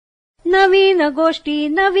नवीन गोष्टी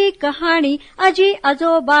नवी कहाणी आजी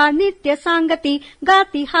आजोबा नित्य सांगती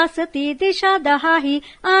गाती हसती दिशा दहाही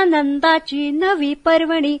आनंदाची नवी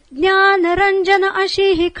पर्वणी ज्ञान रंजन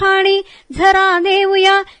अशी ही खाणी झरा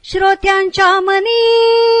नेऊया श्रोत्यांच्या मनी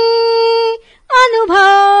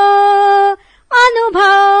अनुभव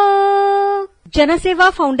अनुभव. जनसेवा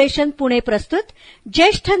फाउंडेशन पुणे प्रस्तुत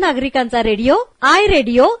ज्येष्ठ नागरिकांचा रेडिओ आय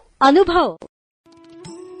रेडिओ अनुभव.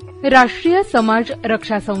 राष्ट्रीय समाज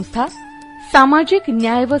रक्षा संस्था, सामाजिक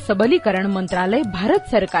न्याय व सबलीकरण मंत्रालय, भारत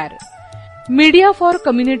सरकार, मीडिया फॉर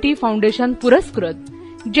कम्युनिटी फाउंडेशन पुरस्कृत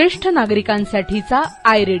ज्येष्ठ नागरिकांसाठीचा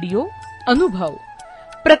आय रेडिओ अनुभव.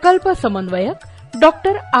 प्रकल्प समन्वयक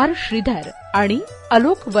डॉक्टर आर श्रीधर आणि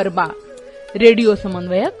अलोक वर्मा. रेडिओ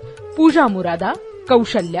समन्वयक पूजा मुरादा,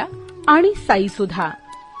 कौशल्या आणि साई सुधा.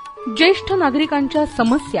 ज्येष्ठ नागरिकांच्या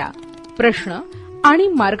समस्या, प्रश्न आणि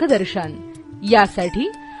मार्गदर्शन यासाठी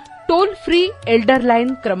टोल फ्री एल्डर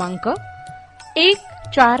लाईन क्रमांक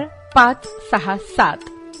 14567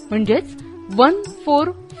 म्हणजेच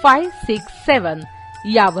 14567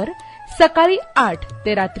 यावर सकाळी 8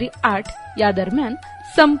 ते रात्री 8 या दरम्यान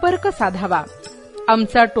संपर्क साधावा.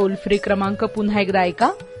 आमचा टोल फ्री क्रमांक पुन्हा एकदा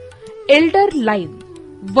ऐका. एल्डर लाईन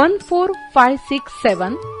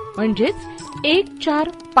 14567 म्हणजेच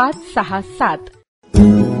 14567.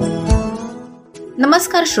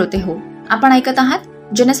 नमस्कार श्रोते हो, आपण ऐकत आहात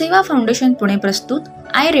जनसेवा फाउंडेशन पुणे प्रस्तुत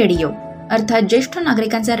आय रेडिओ अर्थात ज्येष्ठ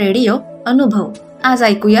नागरिकांचा रेडिओ अनुभव. आज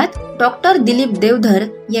ऐकूयात डॉक्टर दिलीप देवधर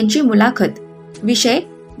यांची मुलाखत. विषय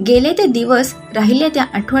गेले ते दिवस राहिले त्या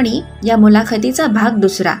आठवणी. या मुलाखतीचा भाग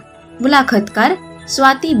दुसरा. मुलाखतकार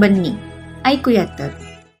स्वाती बन्नी. ऐकूयात तर.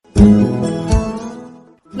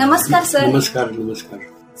 नमस्कार सर. नमस्कार. नमस्कार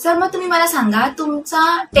सर, मग तुम्ही मला सांगा,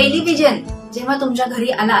 तुमचा टेलिव्हिजन जेव्हा तुमच्या घरी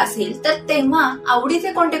आला असेल तर तेव्हा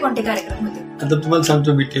आवडीचे कोणते कोणते कार्यक्रम होते? आता तुम्हाला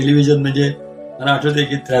सांगतो मी, टेलिव्हिजन म्हणजे मला आठवतंय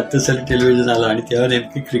की 73 साली टेलिव्हिजन आलं आणि तेव्हा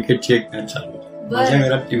नेमकी क्रिकेटची एक मॅच चालू होती. माझ्या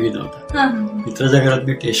घरात टीव्ही नव्हता. मित्राच्या घरात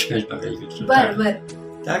मी टेस्ट मॅच बघायला गेलो.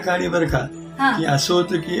 त्या काळी बरं का की असं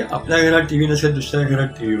होतं की आपल्या घरात टीव्ही नसेल, दुसऱ्या घरात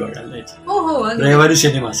टीव्ही बघायला जायचं. रविवारी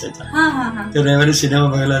सिनेमा असायचा. त्या रविवारी सिनेमा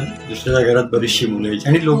बघायला दुसऱ्या घरात बरीचशी मुलं यायची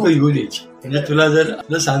आणि लोक येऊन यायची. म्हणजे तुला जर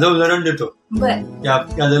आपलं साधं उदाहरण देतो की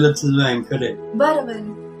आपल्या अदालतचा जो अँकर आहे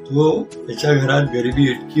तो, त्याच्या घरात गरिबी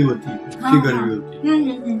इतकी होती, इतकी गरिबी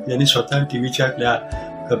होती. त्यांनी स्वतः टीव्हीच्या आपल्या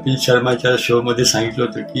कपिल शर्माच्या शो मध्ये सांगितलं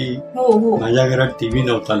होतं की माझ्या घरात टीव्ही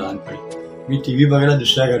नव्हता लहानपणी, मी टीव्ही बघायला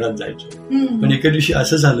दुसऱ्या घरात जायचो. पण एका दिवशी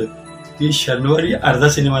असं झालं की शनिवारी अर्धा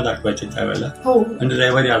सिनेमा दाखवायचे त्यावेळेला आणि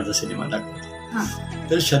रविवारी अर्धा सिनेमा दाखवायचा.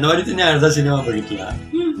 तर शनिवारी त्याने अर्धा सिनेमा बघितला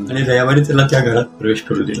आणि रविवारी त्याला त्या घरात प्रवेश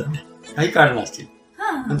करू दिला नाही, काही कारण असतील.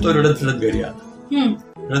 आणि तो रडत रडत घरी आला.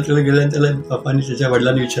 रडत रडत गेला. त्याला पप्पांनी त्याच्या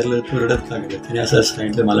वडिलांनी विचारलं, तू रडत का गेला? त्याने असं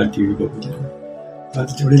सांगितलं, मला टीव्ही बघू दिला.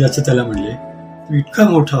 तेवढे जास्त त्याला म्हणले, तू इतका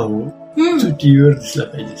मोठा हो, तू टीव्हीवर दिसला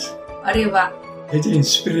पाहिजेस. अरे वा, हे जे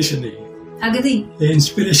इन्स्पिरेशन आहे, अगदी हे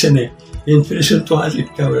इन्स्पिरेशन आहे. हे इन्स्पिरेशन तो आज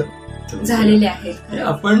इतक्या वेळ झालेले आहे.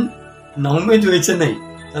 आपण नाउमेद व्हायचं नाही,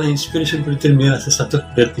 त्याला इन्स्पिरेशन कुठेतरी मिळेल असं सतत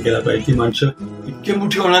प्रयत्न केला पाहिजे. ती माणसं इतके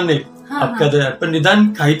मोठी होणार नाही अपघात, पण निदान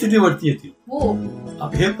काहीतरी वरती येतील.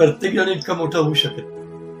 हे प्रत्येक जण इतका मोठा होऊ शकत,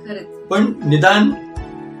 पण निदान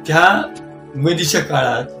त्या उमेदीच्या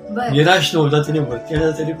काळात निराश न होता त्याने वरती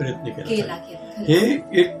येण्याचा तरी प्रयत्न केला. हे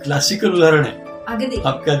एक क्लासिकल उदाहरण आहे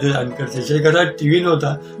अपघात अँकर. त्याच्या घरात टीव्ही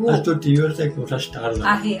नव्हता, आज तो टीव्हीवरचा एक मोठा स्टार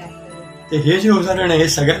झाला. हे जे उदाहरण आहे हे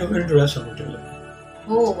सगळ्या लोकांनी डोळ्यासमोर ठेवलं.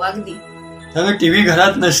 त्यामुळे टीव्ही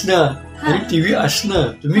घरात नसणं आणि टीव्ही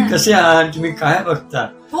असणं, तुम्ही कसे आहात, तुम्ही काय बघता,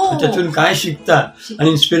 त्यातून काय शिकता आणि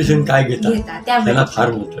इन्स्पिरेशन काय घेता, त्याला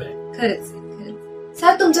फार महत्व आहे. खरंच.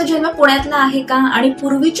 सर, तुमचा जन्म पुण्यातला आहे का आणि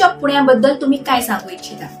पूर्वीच्या पुण्याबद्दल तुम्ही काय सांगू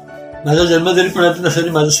इच्छिता? माझा जन्म जरी पुण्यातला नसेल,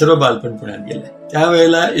 माझं सर्व बालपण पुण्यात गेलंय.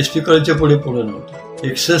 त्यावेळेला एसपी कॉलेजच्या पुढे पुणे नव्हतं.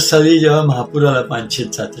 61 साली जेव्हा महापूर आला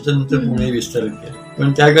 507, त्याच्यानंतर पुणे विस्तारित केलं.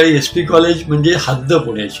 पण त्या काळी एसपी कॉलेज म्हणजे हद्द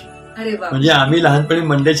पुण्याची. म्हणजे आम्ही लहानपणी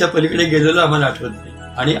मंड्याच्या पलीकडे गेलेलो आम्हाला आठवत नाही.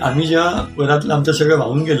 आणि आम्ही जेव्हा पुरातलं आमचं सगळं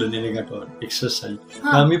वाहून गेलो नेनेघाटावर 61 साली,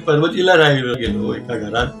 आम्ही पर्वतीला राहायला गेलो एका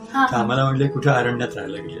घरात. आम्हाला म्हणले कुठे अरण्यात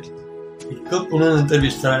राहायला गेले. इतकं पुणे नंतर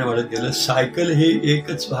विस्ताराने वाढत गेलं. सायकल हे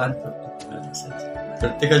एकच वाहन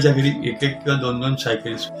प्रत्येकाच्या घरी एक एक किंवा 2-2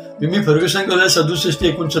 सायकल. मी फर्ग्युसन कॉलेजला 67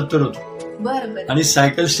 ते 69 होतो आणि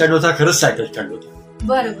सायकल स्टँड होता. खरंच सायकल स्टँड होता.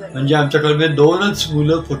 म्हणजे आमच्या कॉलेजमध्ये 2च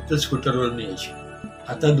मुलं फक्त स्कूटरवर न्यायची.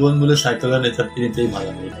 आता 2 मुलं सायकलवर येतात की ते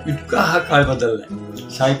मला नाही. इतका हा काळ बदललाय.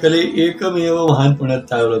 सायकल हे एकमेव वाहन पुण्यात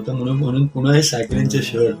तयार होतं. म्हणून पुणे हे सायकलींचं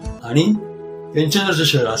शहर आणि पेन्शनरचं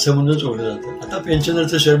शहर असं म्हणूनच ओळखलं जातं. आता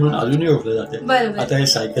पेन्शनरचं शहर म्हणून अजूनही ओळखलं जाते. आता हे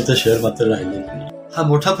सायकलचं शहर मात्र राहिलेलं नाही. हा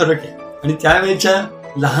मोठा फरक आहे. आणि त्यावेळेच्या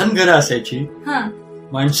लहान घरं असायची,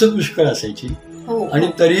 माणसं पुष्कळ असायची आणि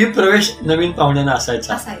तरीही प्रवेश नवीन पाहुण्यांना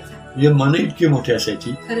असायचा. म्हणजे मन इतकी मोठी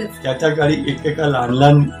असायची. त्या काळी एकेका लहान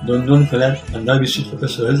लहान 2-2 खोल्यात 15-20 लोक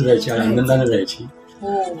सहज राहायची आणि आनंदाने राहायची.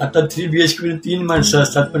 आता 3 BHK मध्ये 3 माणसं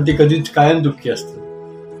असतात, पण ती कधीच कायम दुःखी असतात.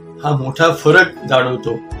 हा मोठा फरक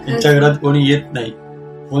जाणवतो. त्यांच्या घरात कोणी येत नाही,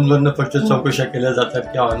 फोनवरनं फक्त चौकशा केल्या जातात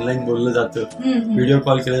किंवा ऑनलाईन बोललं जातं, व्हिडिओ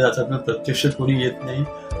कॉल केले जातात, पण प्रत्यक्ष कोणी येत नाही.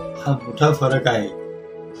 हा मोठा फरक आहे.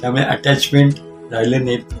 त्यामुळे अटॅचमेंट राहिले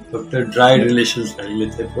नाहीत, फक्त ड्राय रिलेशन्स राहिले.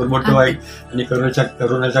 ते फार मोठं वाईट. आणि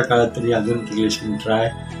करोनाच्या काळात तरी अजून रिलेशन ड्राय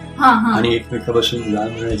आणि एकमेकापासून लांब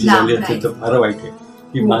राहण्याची झाली असेल तर फार वाईट आहे.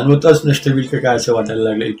 की मानवताच नष्ट होईल का काय असं वाटायला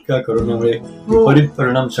लागलं. इतका करोनामुळे विपरीत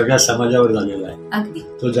परिणाम सगळ्या समाजावर झालेला आहे.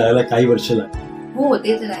 तो जायला काही वर्ष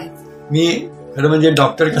लागले. मी खरं म्हणजे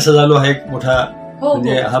डॉक्टर कसा झालो हा एक मोठा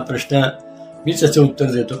म्हणजे हा प्रश्न मीच याचं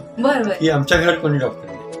उत्तर देतो की आमच्या घरात कोणी डॉक्टर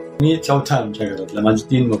नाही. मी चौथा आमच्या घरातला. माझे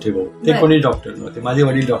 3 मोठे भाऊ, ते कोणी डॉक्टर नव्हते. माझे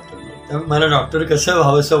वडील डॉक्टर नव्हते. त्यामुळे मला डॉक्टर कसं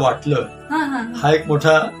व्हावंसं वाटलं हा एक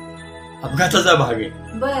मोठा अपघाताचा भाग आहे.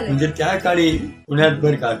 म्हणजे त्या काळी पुण्यात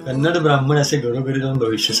बरं का कन्नड ब्राह्मण असे घरोघरी जाऊन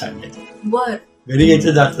भविष्य सांगायचे. घरी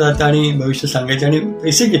यायचं जाता आणि भविष्य सांगायचे आणि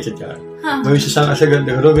पैसे घ्यायचे. त्या भविष्य सांग असं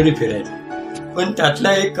घरोघरी फिरायचं. पण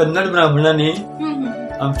त्यातल्या एक कन्नड ब्राह्मणाने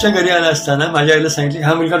आमच्या घरी आला असताना माझ्या आईला सांगितले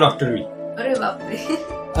हा मुलगा डॉक्टर होईल. अरे बापरे.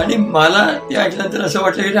 आणि मला ते ऐकल्यानंतर असं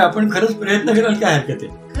वाटलं की आपण खरंच प्रयत्न कराल काय हरकत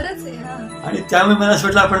आहे. आणि त्यामुळे मला असं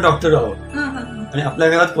वाटलं आपण डॉक्टर आहोत आणि आपल्या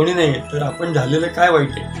घरात कोणी नाही तर आपण झालेलं काय वाईट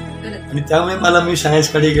आहे. आणि त्यामुळे मी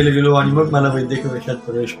सायन्सकडे गेलो आणि मग मला वैद्यकीय विषयात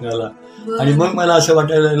प्रवेश मिळाला. आणि मग मला असं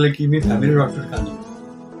वाटायला लागलं की मी फॅमिली डॉक्टर का नाही.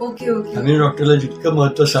 फॅमिली डॉक्टरला जितकं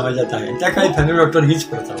महत्व समाजात आहे. त्या काळी फॅमिली डॉक्टर हीच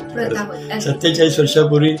प्रथा होती. 47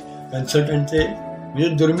 वर्षापूर्वी कन्सल्टंटचे म्हणजे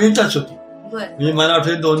दुर्मिळताच होती. म्हणजे मला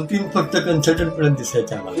आठवतं 2-3 फक्त कन्सल्टंट पर्यंत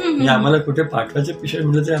दिसायचे आम्हाला. म्हणजे आम्हाला कुठे पाठवायचं पेशंट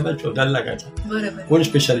म्हटलं तरी आम्हाला शोधायला लागायचा कोण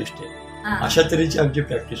स्पेशालिस्ट आहे. अशा तऱ्हेची आमची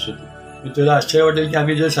प्रॅक्टिस होती. तुला आश्चर्य वाटेल की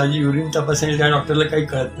आम्ही जर साधी युरिन तपासायला त्या डॉक्टरला काही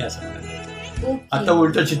कळत नाही असं. आता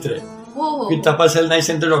उलट चित्र आहे की तपासायला नाही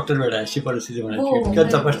सांगितलं डॉक्टर वेळा अशी परिस्थिती म्हणायची. इतक्या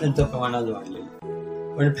तपासण्यांचं प्रमाण आज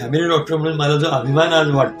वाढलेलं. पण फॅमिली डॉक्टर म्हणून मला जो अभिमान आज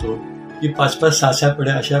वाटतो की 5-5, 6-6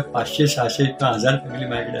 पिढ्या अशा 500, 600 किंवा 1000 फॅमिली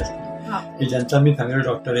माझ्याकडे असतात की ज्यांचा मी फॅमिली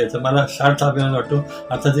डॉक्टर आहे. तर मला सार्थ अभिमान वाटतो.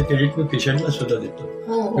 आता ते क्रेडिट मी पेशंटला सुद्धा देतो.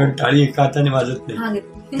 कारण टाळी एका हाताने वाजत नाही.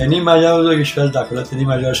 त्यांनी माझ्यावर जो विश्वास दाखवला, त्यांनी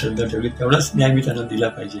माझ्यावर श्रद्धा ठेवली, तेवढाच न्याय मी त्यांना दिला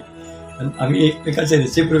पाहिजे. आम्ही एकमेकाचे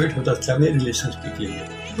रेसिप्रोकेट होत असल्यामुळे रिलेशन्स टिकलेले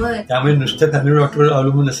आहेत. त्यामुळे नुसतं फॅमिली डॉक्टरवर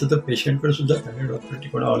अवलंबून असतं तर पेशंटवर सुद्धा फॅमिली डॉक्टर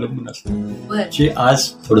टिकवणं अवलंबून असतं, जे आज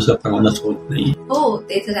थोडंसं प्रमाणात होत नाही.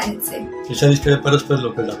 स्पेशालिस्टकडे परस्पर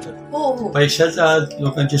लोक जातात. पैशाचा आज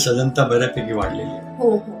लोकांची सजनता बऱ्यापैकी वाढलेली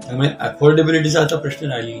आहे. त्यामुळे अफोर्डेबिलिटीचा आता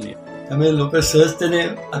प्रश्न राहिलेला नाही. त्यामुळे लोक सहजतेने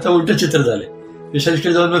आता उलट चित्र झाले.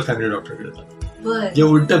 स्पेशालिस्टकडे जाऊन मग फॅमिली डॉक्टरकडे जातात. जे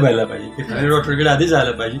उलट व्हायला पाहिजे की फॅमिली डॉक्टरकडे आधी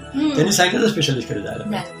जायला पाहिजे, त्यांनी सांगितलं स्पेशालिस्टकडे जायला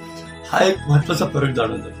पाहिजे. हा एक महत्वाचा फरक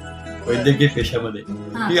जाणवतो वैद्यकीय पेशामध्ये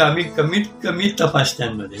की आम्ही कमीत कमी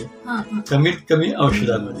तपासण्यांमध्ये, कमीत कमी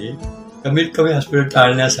औषधामध्ये, कमीत कमी हॉस्पिटल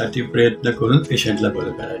टाळण्यासाठी प्रयत्न करून पेशंटला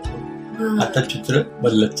बरं करायचो. आता चित्र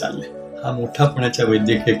बदलत चाललंय. हा मोठा पुण्याच्या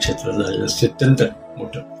वैद्यकीय क्षेत्र झालेलं अत्यंत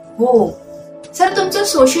मोठं. हो सर, तुमचं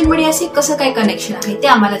सोशल मीडियाशी कसं काय कनेक्शन आहे ते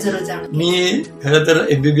आम्हाला जरूर जाणून. मी खरं तर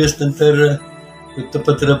MBBS नंतर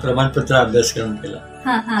वृत्तपत्र प्रमाणपत्र अभ्यासक्रम केला.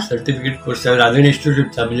 सर्टिफिकेट कोर्स राजन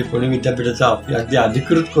इन्स्टिट्यूटचा म्हणजे पुणे विद्यापीठाचा अगदी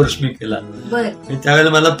अधिकृत कोर्स मी केला. आणि त्यावेळेला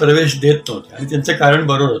मला प्रवेश देत नव्हते आणि त्यांचं कारण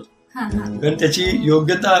बरोबर होतं. कारण त्याची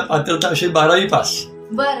योग्यता पात्रता अशी 12वी पास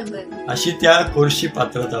अशी त्या कोर्सची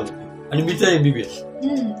पात्रता होती. आणि मी तर MBBS.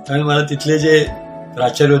 त्यामुळे मला तिथले जे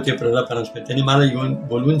प्राचार्य होते प्रधान त्यांनी मला येऊन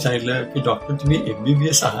बोलवून सांगितलं की डॉक्टर तुम्ही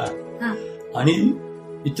MBBS आहात आणि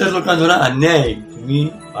इतर लोकांवर अन्याय आहे. तुम्ही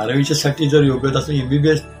 12वीच्या साठी जर योग्यता असेल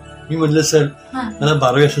MBBS. मी म्हटलं सर मला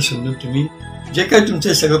 12वी असं समजून तुम्ही जे काही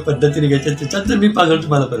तुमचे सगळं पद्धतीने घ्यायचं त्याच्यात जर मी पास झालो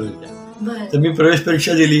तुम्हाला प्रवेश द्या. तर मी प्रवेश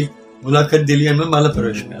परीक्षा दिली, मुलाखत दिली आणि मग मला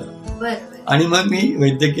प्रवेश मिळाला. आणि मग मी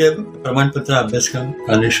वैद्यकीय प्रमाणपत्र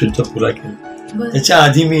अभ्यासक्रम शुद्ध पुरा केला. त्याच्या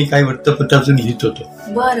आधी मी काही वृत्तपत्रातून लिहित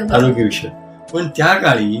होतो आरोग्य विषय. पण त्या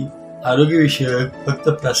काळी आरोग्य विषयक फक्त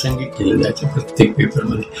प्रासंगिक केलं जायचं प्रत्येक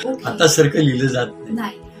पेपरमध्ये. आता सारखं लिहिलं जात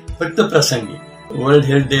नाही, फक्त प्रासंगिक. वर्ल्ड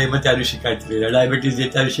हेल्थ डे मग त्या दिवशी काहीतरी, डायबिटीज डे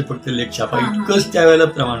त्या दिवशी फक्त लेख छापा, इतकंच त्यावेळेला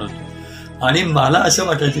प्रमाण होतं. आणि मला असं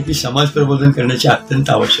वाटायचं की समाज प्रबोधन करण्याची अत्यंत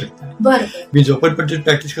आवश्यकता आहे. मी झोपडपट्टीत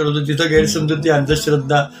प्रॅक्टिस करत होतो, तिथं गैरसमजुती,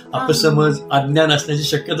 अंधश्रद्धा, अपसमज, अज्ञान असण्याची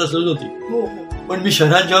शक्यता सहज होती. पण मी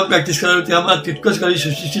शहरात जेव्हा प्रॅक्टिस करत होतो तेव्हा मला तितकंच काही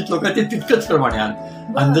सुशिक्षित लोक ते तितकंच प्रमाणे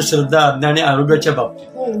अंधश्रद्धा, अज्ञान आरोग्याच्या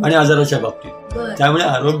बाबतीत आणि आजाराच्या बाबतीत. त्यामुळे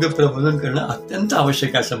आरोग्य प्रबोधन करणं अत्यंत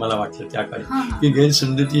आवश्यक आहे असं मला वाटलं त्या काळी. की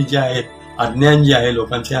गैरसमजुती ज्या आहेत, अज्ञान जे आहे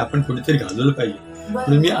लोकांचे, आपण कुठेतरी घालवलं पाहिजे.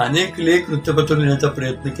 म्हणून मी अनेक लेख वृत्तपत्र लिहिण्याचा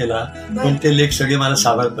प्रयत्न केला, पण ते लेख सगळे मला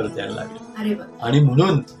साभार परत यायला लागले. आणि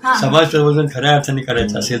म्हणून समाज प्रबोधन खऱ्या अर्थाने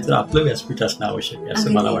करायचं असेल तर आपलं व्यासपीठ असणं आवश्यक आहे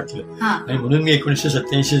असं मला वाटलं. आणि म्हणून मी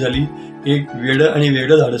 1987 साली एक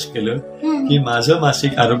वेडं धाडस केलं की माझं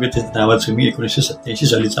मासिक आरोग्य नावाचं मी 1987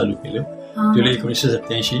 साली चालू केलं. जुलै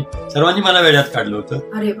 1987 सर्वांनी मला वेड्यात काढलं होतं.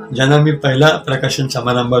 ज्यांना मी पहिला प्रकाशन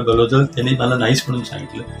समारंभात बोलवलं त्यांनी मला नाहीच म्हणून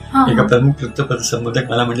सांगितलं. एका प्रमुख वृत्तपत्र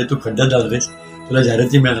संपादक मला म्हणले तू खड्ड्यात जातोस, तुला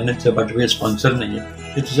जाहिराती मिळणार नाही, तुझ्या पाठीमागे स्पॉन्सर नाहीये,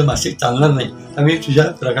 ते तुझं मासिक चालणार नाही, आम्ही तुझ्या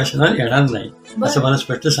प्रकाशनात येणार नाही असं मला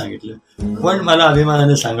स्पष्ट सांगितलं. पण मला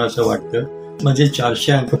अभिमानाने सांगावं वाटतं माझे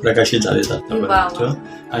 400 अंक प्रकाशित झाले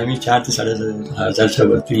आतापर्यंत आणि मी 4,000 ते 4,500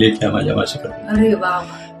 वरती लेख आहे माझ्या मासिकात.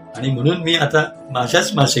 आणि म्हणून मी आता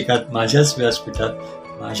माझ्याच मासिकात माझ्याच व्यासपीठात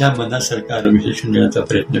माझ्या मनासारखं आरोग्य शिक्षण देण्याचा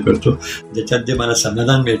प्रयत्न करतो, ज्याच्यात जे मला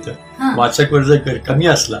समाधान मिळतं. वाचक वर्ग जर कमी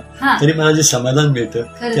असला तरी मला जे समाधान मिळतं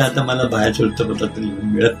ते आता मला बाहेरच्या वृत्तपत्रात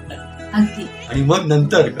लिहून मिळत नाही. आणि मग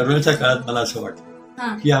नंतर करोनाच्या काळात मला असं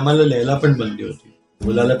वाटतं की आम्हाला लिहायला पण बंदी होती,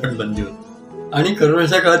 बोलायला पण बंदी होती. आणि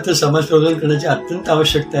करोनाच्या काळात तर समाज प्रबोधन करण्याची अत्यंत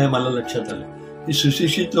आवश्यकता आहे. मला लक्षात आलं की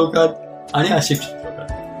सुशिक्षित लोकात आणि अशिक्षित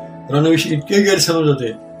लोकात करोनाविषयी इतके गैरसमज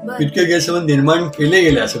होते, इतके गैरसमज निर्माण केले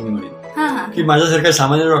गेले असं मी म्हणेन की माझ्यासारखा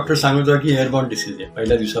सामान्य डॉक्टर सांगत होता की एअरबॉर्न डिसीज आहे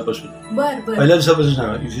पहिल्या दिवसापासून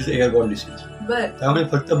सांगा इट इज एअरबॉर्न डिसीज. त्यामुळे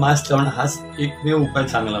फक्त मास्क लावणं हाच एकमेव उपाय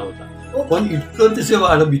चांगला होता. पण इतकं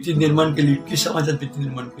त्याचे भीती निर्माण केली, इतकी समाजात भीती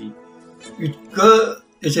निर्माण केली, इतकं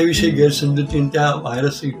त्याच्याविषयी गैरसमजुती, त्या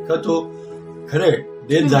व्हायरस इतका तो खरंय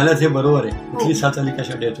डेथ झाल्यात हे बरोबर आहे, कुठली साथ आली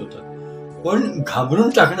कशा डेथ होतात, पण घाबरून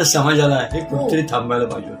टाकणं समाजाला हे कुठेतरी थांबायला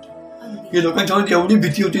पाहिजे होतं. की लोकांच्या मनात एवढी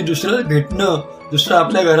भीती होती, दुसऱ्याला भेटणं, दुसरं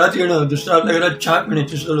आपल्या घरात येणं, दुसरं आपल्या घरात चहा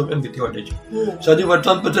पिण्याची सुद्धा लोकांना भीती वाटायची. साधी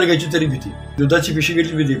वर्तमानपत्र घ्यायची तरी भीती, दुधाची पिशवी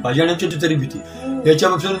घ्यायची भीती, भाजी आणायची तरी भीती,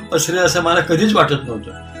 याच्यापासून पसरेल असं मला कधीच वाटत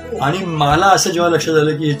नव्हतं. आणि मला असं जेव्हा लक्षात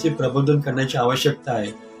आलं की याचे प्रबोधन करण्याची आवश्यकता आहे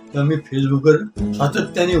तेव्हा मी फेसबुकवर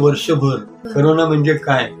सातत्याने वर्षभर करोना म्हणजे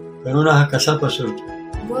काय, करोना हा कसा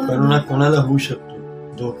पसरतो, करोना कोणाला होऊ शकतो,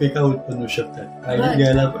 धोके का उत्पन्न होऊ शकतात, काळजी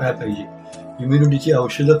घ्यायला काय पाहिजे, इम्युनिटीची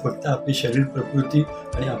औषधं फक्त आपली शरीर प्रकृती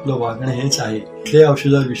आणि आपलं वागणं हेच आहे, कुठल्याही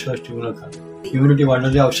औषधावर विश्वास ठेवू नका. इम्युनिटी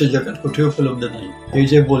वाढणारे औषध जगात कुठे उपलब्ध नाही. हे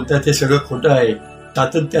जे बोलतात ते सगळं खोटं आहे.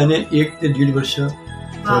 सातत्याने 1 ते 1.5 वर्ष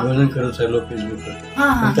प्रबोधन करत राहिलो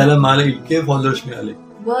फेसबुकवर. त्याला मला इतके फॉलोअर्स मिळाले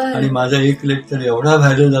आणि माझा एक लेख तर एवढा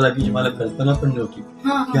व्हायरल झाला की मला कल्पना पण नव्हती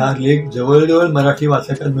की हा लेख जवळजवळ मराठी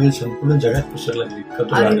वाचकांमध्ये संपूर्ण जगात पसरला, इतका तो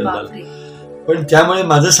व्हायरल झाला. पण त्यामुळे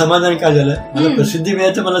माझं समाधान काय झालं, मला प्रसिद्धी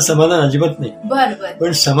मिळायचं मला समाधान अजिबात नाही,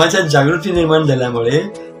 पण समाजात जागृती निर्माण झाल्यामुळे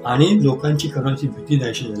आणि लोकांची करोनाची भीती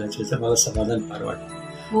नाहीशी झाल्याचं मला समाधान फार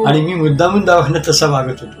वाटतं. आणि मी मुद्दामून दवाखान्यात तसा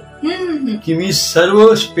वागत होतो की मी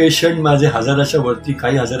सर्व पेशंट माझे 1000च्या वरती,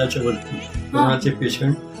 काही 1000च्या वरती करोनाचे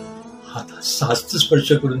पेशंट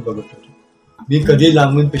हस्तस्पर्श करून बघत होतो. मी कधी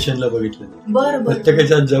लांबून पेशंटला बघितलं नाही,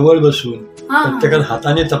 प्रत्येकाच्या जवळ बसून, प्रत्येकाला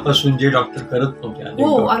हाताने तपासून, जे डॉक्टर करत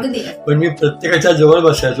नव्हते, पण मी प्रत्येकाच्या जवळ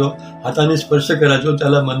बसायचो, हाताने स्पर्श करायचो,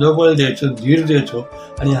 त्याला मनोबळ द्यायचो, धीर द्यायचो.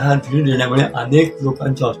 आणि हा धीर देण्यामुळे अनेक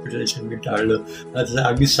लोकांचं हॉस्पिटलायझेशन मी टाळलं. त्याचा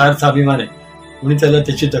अगदी सार्थ अभिमान आहे. कोणी त्याला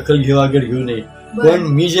त्याची दखल घेऊ नये, पण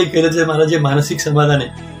मी जे केलं ते मला जे मानसिक समाधान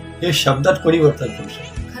आहे हे शब्दात कोणी वर्तन करू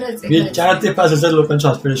शकतो. मी 4 ते 5 हजार लोकांचं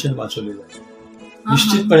हॉस्पिटलायझेशन वाचवलेलं आहे,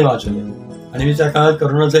 निश्चितपणे वाचवलेलं. आणि मी त्या काळात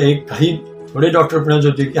करोनाचा काही थोडे डॉक्टर पुण्यात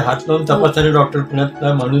होते की हात लावून तपासणारे डॉक्टर पुण्यात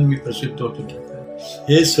म्हणून मी प्रसिद्ध होतो.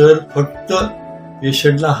 हे सर फक्त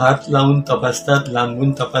पेशंटला हात लावून तपासतात,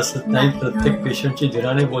 लांबून तपासत नाही. प्रत्येक पेशंटची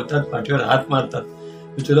धीराने बोलतात, पाठीवर हात मारतात.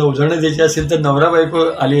 तुला उदाहरण द्यायची असेल तर नवरा बायको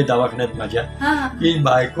आली दवाखान्यात माझ्या की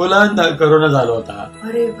बायकोला करोना झाला होता,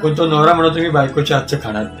 पण तो नवरा म्हणतो मी बायकोच्या हातचं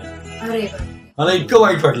खाणार नाही. मला इतकं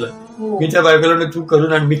वाईट वाटलं. मी त्या बायकोला म्हणतो तू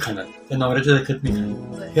करून आणि मी खाणार, त्या नवऱ्याच्या देखत मी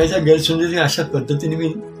खाणार. ह्याच्या गैरसमजुती अशा पद्धतीने मी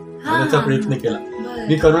होण्याचा प्रयत्न केला.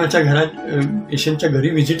 मी करोनाच्या घरात पेशंटच्या घरी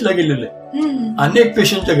व्हिजिटला गेलेलो आहे, अनेक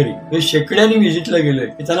पेशंटच्या घरी, मी शेकड्याने व्हिजिटला गेलोय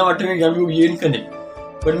की त्यांना वाटतं मी गावी येईन का नाही,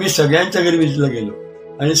 पण मी सगळ्यांच्या घरी व्हिजिटला गेलो.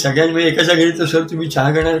 आणि सगळ्यांमध्ये एकाच्या घरी तर सर तुम्ही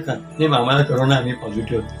चहा घेणार का, नाही आम्हाला करोना आम्ही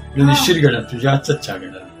पॉझिटिव्ह, मी निश्चित घेणार, तुझ्या हातचाच चहा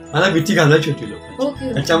घेणार. मला भीती घालायची होती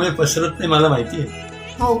लोकांची, त्याच्यामुळे पसरत नाही मला माहिती आहे.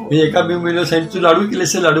 मी एका महिन्याला सांगितलं तू लाडू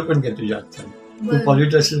केलेस लाडू पण घे तुझ्या हातचा, तू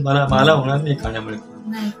पॉझिटिव्ह असेल मला होणार नाही खाण्यामुळे.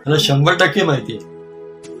 मला 100% माहिती आहे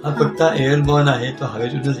हा फक्त एअरबॉर्न आहे, तो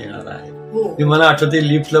हवेतूनच येणारा आहे. मी मला आठवते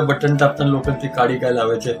लिफ्टला बटन टाकताना लोक ते काडी काय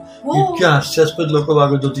लावायचे, इतक्या हास्यास्पद लोक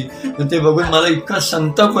वागत होती. ते बघून मला इतका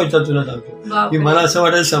संताप व्हायचा तुला सांगतो की मला असं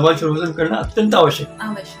वाटायचं समाज प्रबोधन करणं अत्यंत आवश्यक.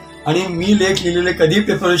 आणि मी लेख लिहिलेले कधी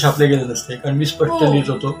पेपरवर छापले गेले नसते, कारण मी स्पष्ट लिहित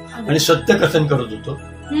होतो आणि सत्य कथन करत होतो.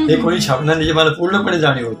 हे कोणी छापणार नाही मला पूर्णपणे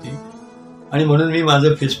जाणीव होती. आणि म्हणून मी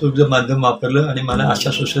माझं फेसबुकचं माध्यम वापरलं आणि मला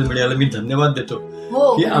अशा सोशल मीडियाला मी धन्यवाद देतो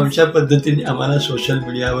की आमच्या पद्धतीने आम्हाला सोशल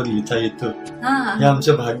मीडियावर लिहिता येतं. हे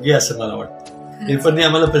आमचं भाग्य असं मला वाटतं. पेपरने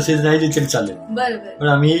आम्हाला प्रसिद्ध नाही दिली तरी चालेल, पण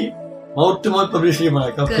आम्ही माउथ टू माउथ पब्लिसिटी म्हणा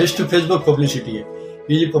किंवा फेस टू फेसबुक पब्लिसिटी आहे.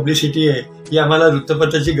 ही जी पब्लिसिटी आहे ही आम्हाला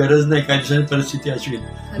वृत्तपत्राची गरज नाही. काही दिवसांनी परिस्थिती अशी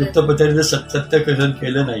वृत्तपत्राने जर सत्यकथन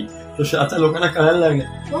केलं नाही तर आता लोकांना कळायला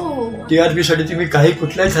लागलं. टीआरपी साठी तुम्ही काही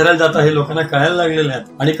कुठल्याही थराला जाता हे लोकांना कळायला लागलेलं आहे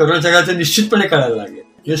आणि करोनाच्या काळात निश्चितपणे कळायला लागले.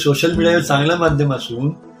 हे सोशल मीडियावर चांगलं माध्यम असून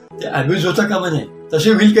ते अब्यूज होता कामा नाही.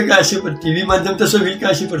 तसे होईल का अशी टीव्ही माध्यम तसं होईल का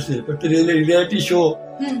अशी परिस्थिती. पण रियालिटी शो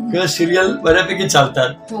किंवा सिरियल बऱ्यापैकी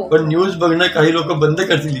चालतात, पण न्यूज बघणं काही लोक बंद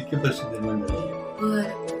करतील इतकी परिस्थिती निर्माण झाली.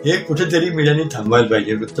 हे कुठेतरी मीडियाने थांबवायला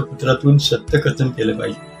पाहिजे. वृत्तपत्रातून सत्यकथन केलं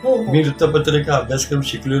पाहिजे. मी वृत्तपत्रिका अभ्यास करून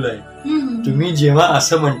शिकलेलो आहे. तुम्ही जेव्हा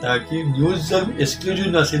असं म्हणता की न्यूज जर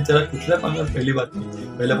एक्सक्लुझिव्ह नसेल त्याला कुठल्या पानात पहिली बातमी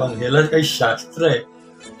पहिल्या पानात, याला काही शास्त्र आहे.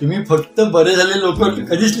 तुम्ही फक्त बरे झालेले लोक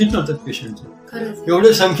कधीच लिहित नव्हतात पेशंटचं.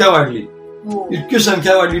 एवढी संख्या वाढली, इतकी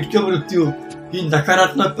संख्या वाढली, इतके मृत्यू. ही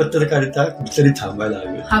नकारात्मक पत्रकारिता कुठेतरी थांबायला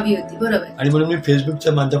हवी होती. बरोबर. आणि म्हणून मी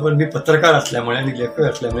फेसबुकच्या माध्यमातून मी पत्रकार असल्यामुळे आणि लेखक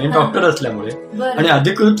असल्यामुळे डॉक्टर असल्यामुळे आणि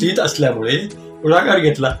अधिकृत लिहित असल्यामुळे पुढाकार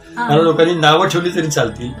घेतला. मला लोकांनी नावं ठेवली तरी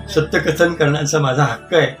चालतील, सत्यकथन करण्याचा माझा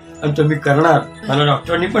हक्क आहे आणि तो मी करणार. मला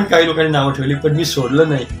डॉक्टरांनी पण काही लोकांनी नावं ठेवली, पण मी सोडलं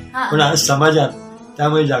नाही. पण आज समाजात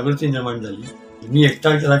त्यामुळे जागृती निर्माण झाली. मी एकटा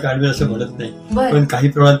त्याला कारणीभूत असं म्हणत नाही, पण काही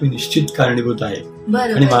प्रमाणात मी निश्चित कारणीभूत आहे.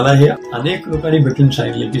 आणि मला हे अनेक लोकांनी भेटून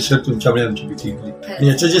सांगितले की सर तुमच्यामुळे आमची भीती गेली.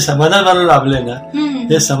 याचं जे समाधान मला लाभलंय ना,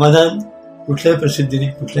 हे समाधान कुठल्याही प्रसिद्धीने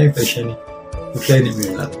कुठल्याही पैशाने कुठल्याही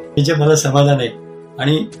मिळणार. हे जे मला समाधान आहे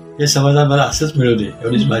आणि हे समाधान मला असंच मिळू दे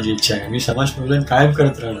एवढीच माझी इच्छा आहे. मी समाज प्रबोधन कायम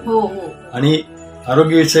करत राहणार. आणि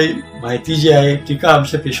आरोग्याविषयी माहिती जी आहे ती का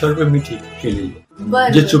आमच्या पेशवर पण मी केलेली.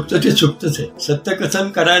 जे चुकतं ते चुकतंच आहे. सत्यकथन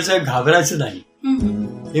करायचं घाबरायचं नाही,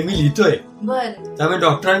 हे मी लिहितोय. त्यामुळे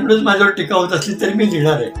डॉक्टरांकडूनच माझ्यावर टीका होत असली तरी मी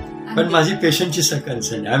लिहिणार आहे. पण माझी पेशंटची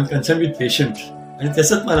concern, I am concern with patient, आणि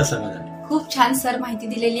त्याच मला समाधान आहे. खूप छान सर माहिती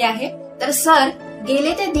दिलेली आहे. तर सर,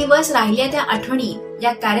 गेले ते दिवस राहिल्या त्या आठवणी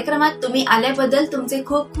या कार्यक्रमात तुम्ही आल्याबद्दल तुमचे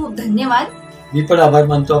खूप खूप धन्यवाद. मी पण आभार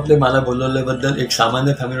मानतो आपले मला बोलवल्याबद्दल. एक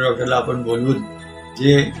सामान्य फॅमिली डॉक्टरला आपण बोलवून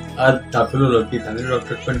जे आज दाखवलं की फॅमिली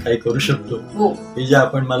डॉक्टर पण काही करू शकतो, हे जे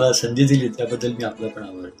आपण मला संधी दिली त्याबद्दल मी आपला पण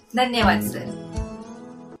आभार. धन्यवाद सर.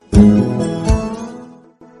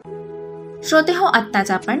 श्रोते हो,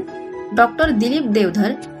 आत्ताच आपण डॉक्टर दिलीप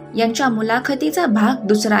देवधर यांच्या मुलाखतीचा भाग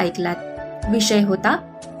दुसरा ऐकलात. विषय होता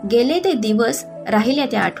गेले ते दिवस राहिल्या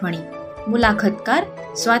त्या आठवणी. मुलाखतकार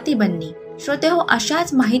स्वाती बन्नी. श्रोते हो,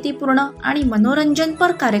 अशाच माहितीपूर्ण आणि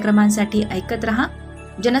मनोरंजनपर कार्यक्रमांसाठी ऐकत रहा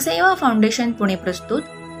जनसेवा फाउंडेशन पुणे प्रस्तुत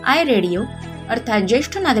आय रेडिओ, अर्थात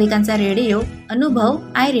ज्येष्ठ नागरिकांचा रेडिओ अनुभव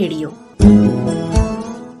आय रेडिओ.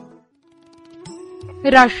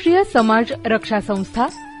 राष्ट्रीय समाज रक्षा संस्था,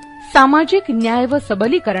 सामाजिक न्याय व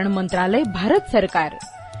सबलीकरण मंत्रालय, भारत सरकार,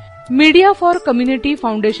 मीडिया फॉर कम्युनिटी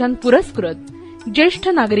फाउंडेशन पुरस्कृत ज्येष्ठ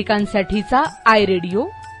नागरिकांसाठीचा आय रेडिओ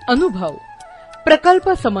अनुभव. प्रकल्प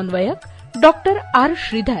समन्वयक डॉक्टर आर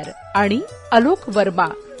श्रीधर आणि अलोक वर्मा.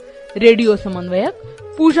 रेडिओ समन्वयक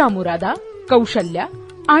पूजा मुरादा, कौशल्या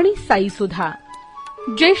आणि साई सुधा.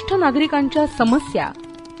 ज्येष्ठ नागरिकांच्या समस्या,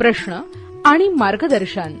 प्रश्न आणि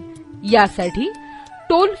मार्गदर्शन यासाठी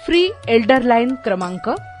टोल फ्री एल्डर लाईन क्रमांक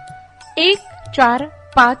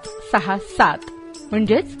 14567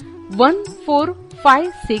 म्हणजेच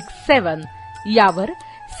 14567 यावर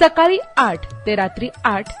सकाळी 8 ते रात्री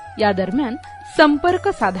 8 या दरम्यान संपर्क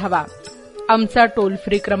साधावा. आमचा टोल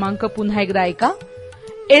फ्री क्रमांक पुन्हा एकदा ऐका.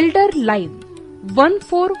 एल्डर लाईन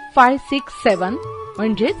 14567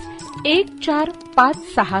 म्हणजेच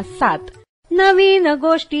 14567. नवीन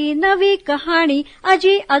गोष्टी नवी कहाणी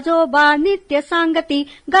आजी आजोबा नित्य सांगती,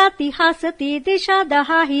 गाती हसती दिशा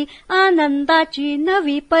दहाही, आनंदाची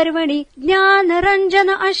नवी पर्वणी, ज्ञान रंजन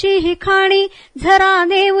अशी ही खाणी, झरा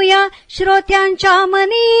नेऊया श्रोत्यांच्या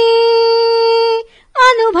मनी.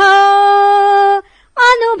 अनुभव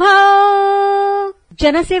अनुभव.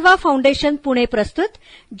 जनसेवा फाउंडेशन पुणे प्रस्तुत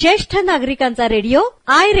ज्येष्ठ नागरिकांचा रेडिओ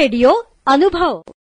आय रेडिओ अनुभव.